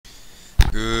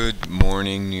Good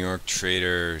morning, New York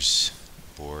traders.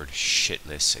 Bored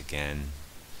shitless again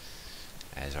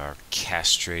as our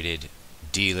castrated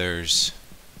dealers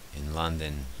in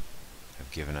London have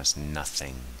given us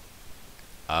nothing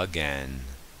again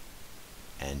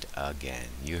and again.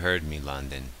 You heard me,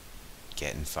 London.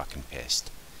 Getting fucking pissed.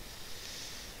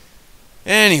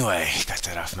 Anyway, got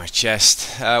that off my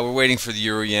chest. We're waiting for the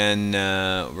euro yen.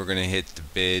 We're going to hit the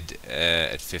bid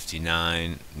at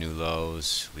 59 new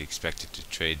lows. We expect it to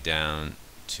trade down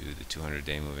to the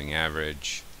 200-day moving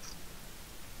average.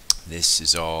 This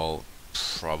is all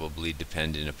probably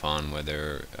dependent upon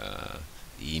whether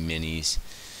the E-minis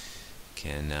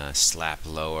can slap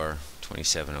lower.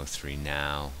 27.03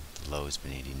 now. The low has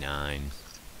been 89.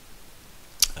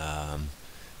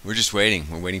 We're just waiting.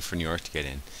 We're waiting for New York to get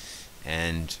in.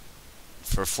 And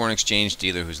for a foreign exchange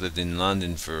dealer who's lived in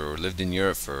London or lived in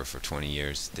Europe for 20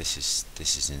 years, this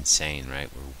is insane, right?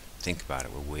 Think about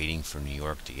it. We're waiting for New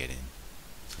York to get in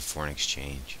for foreign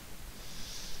exchange.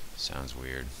 Sounds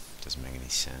weird. Doesn't make any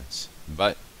sense.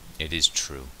 But it is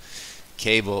true.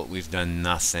 Cable, we've done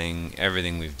nothing.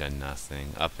 Everything, we've done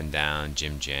nothing. Up and down,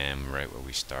 jim jam, right where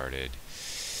we started.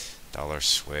 Dollar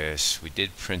Swiss. We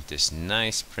did print this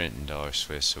nice print in dollar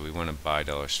Swiss, so we want to buy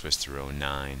dollar Swiss through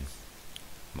 09.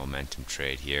 Momentum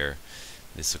trade here.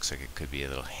 This looks like it could be a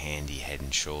little handy head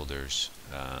and shoulders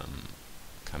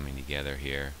coming together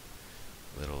here.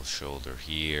 Little shoulder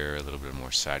here, a little bit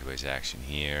more sideways action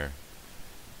here.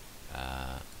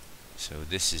 So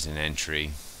this is an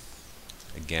entry.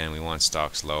 Again, we want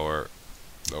stocks lower.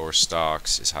 Lower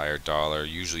stocks is higher dollar,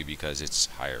 usually because it's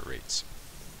higher rates.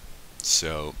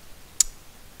 So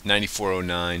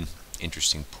 94.09,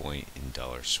 interesting point in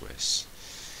dollar Swiss.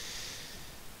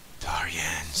 Dollar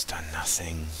yen's done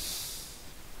nothing.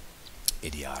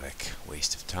 Idiotic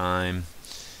waste of time.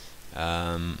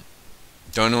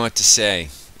 Don't know what to say.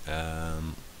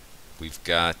 We've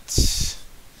got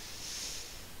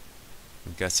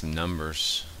some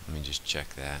numbers. Let me just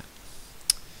check that.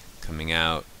 Coming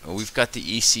out. Oh, we've got the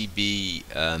ECB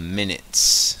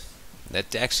minutes.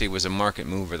 That actually was a market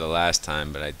mover the last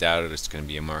time, but I doubt it's going to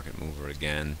be a market mover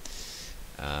again.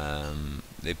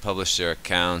 They published their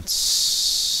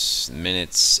accounts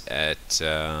minutes at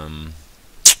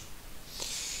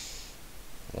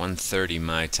 1:30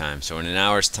 my time. So in an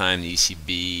hour's time, the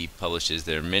ECB publishes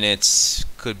their minutes.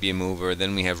 Could be a mover.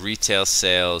 Then we have retail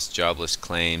sales, jobless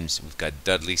claims. We've got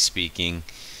Dudley speaking.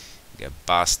 We've got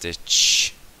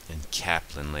Bostich and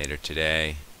Kaplan later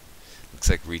today.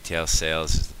 Looks like retail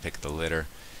sales is the pick of the litter.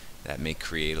 That may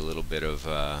create a little bit of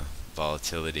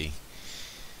volatility.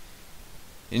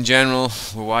 In general,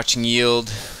 we're watching yield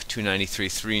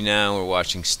 293.3 now. We're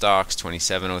watching stocks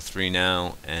 27.03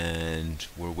 now, and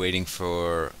we're waiting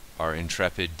for our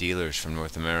intrepid dealers from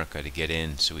North America to get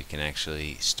in so we can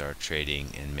actually start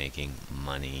trading and making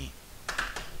money.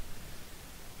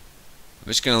 I'm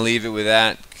just going to leave it with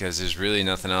that because there's really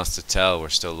nothing else to tell. We're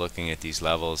still looking at these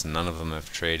levels. None of them have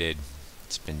traded.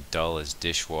 It's been dull as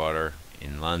dishwater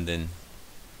in London.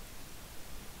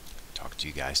 Talk to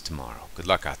you guys tomorrow. Good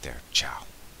luck out there. Ciao.